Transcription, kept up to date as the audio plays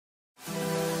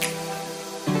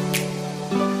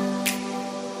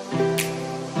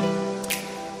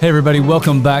Hey everybody,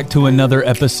 welcome back to another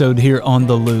episode here on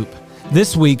The Loop.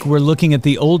 This week we're looking at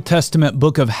the Old Testament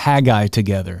book of Haggai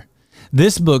together.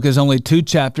 This book is only 2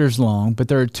 chapters long, but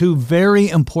there are 2 very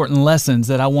important lessons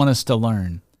that I want us to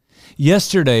learn.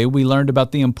 Yesterday we learned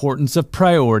about the importance of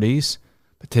priorities,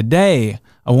 but today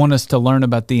I want us to learn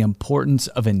about the importance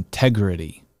of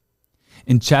integrity.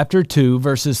 In chapter 2,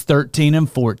 verses 13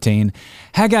 and 14,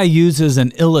 Haggai uses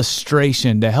an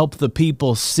illustration to help the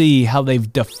people see how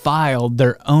they've defiled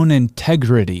their own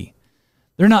integrity.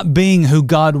 They're not being who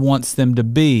God wants them to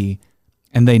be,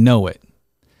 and they know it.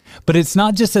 But it's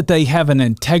not just that they have an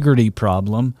integrity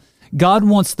problem. God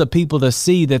wants the people to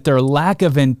see that their lack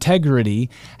of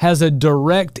integrity has a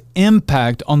direct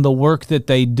impact on the work that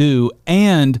they do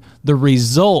and the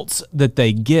results that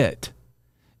they get.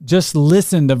 Just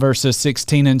listen to verses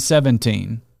 16 and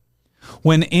 17.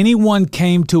 When anyone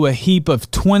came to a heap of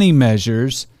 20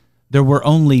 measures, there were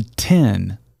only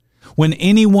 10. When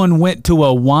anyone went to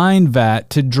a wine vat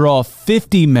to draw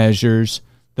 50 measures,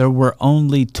 there were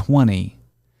only 20.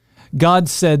 God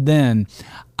said then,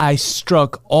 I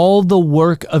struck all the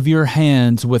work of your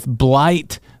hands with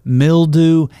blight,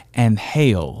 mildew, and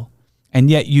hail, and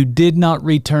yet you did not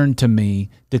return to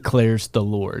me, declares the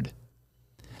Lord.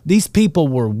 These people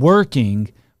were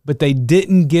working, but they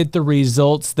didn't get the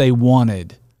results they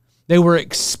wanted. They were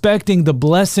expecting the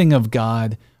blessing of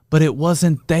God, but it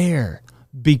wasn't there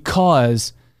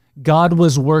because God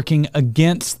was working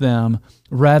against them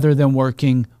rather than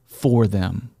working for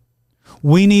them.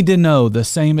 We need to know the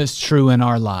same is true in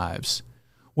our lives.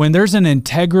 When there's an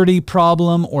integrity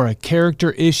problem or a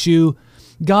character issue,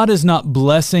 God is not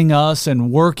blessing us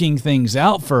and working things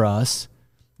out for us.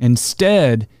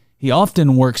 Instead, He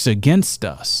often works against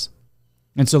us.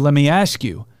 And so let me ask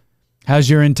you, how's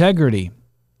your integrity?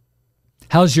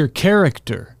 How's your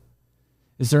character?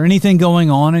 Is there anything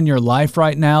going on in your life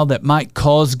right now that might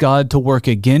cause God to work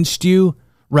against you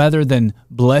rather than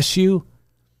bless you?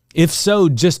 If so,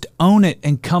 just own it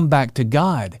and come back to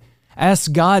God.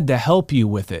 Ask God to help you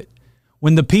with it.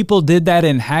 When the people did that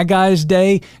in Haggai's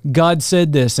day, God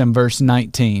said this in verse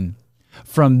 19,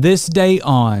 "From this day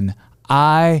on,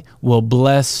 I will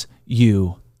bless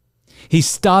you." He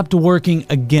stopped working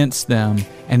against them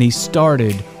and he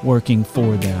started working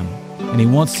for them. And he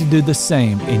wants to do the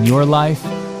same in your life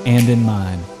and in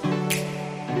mine.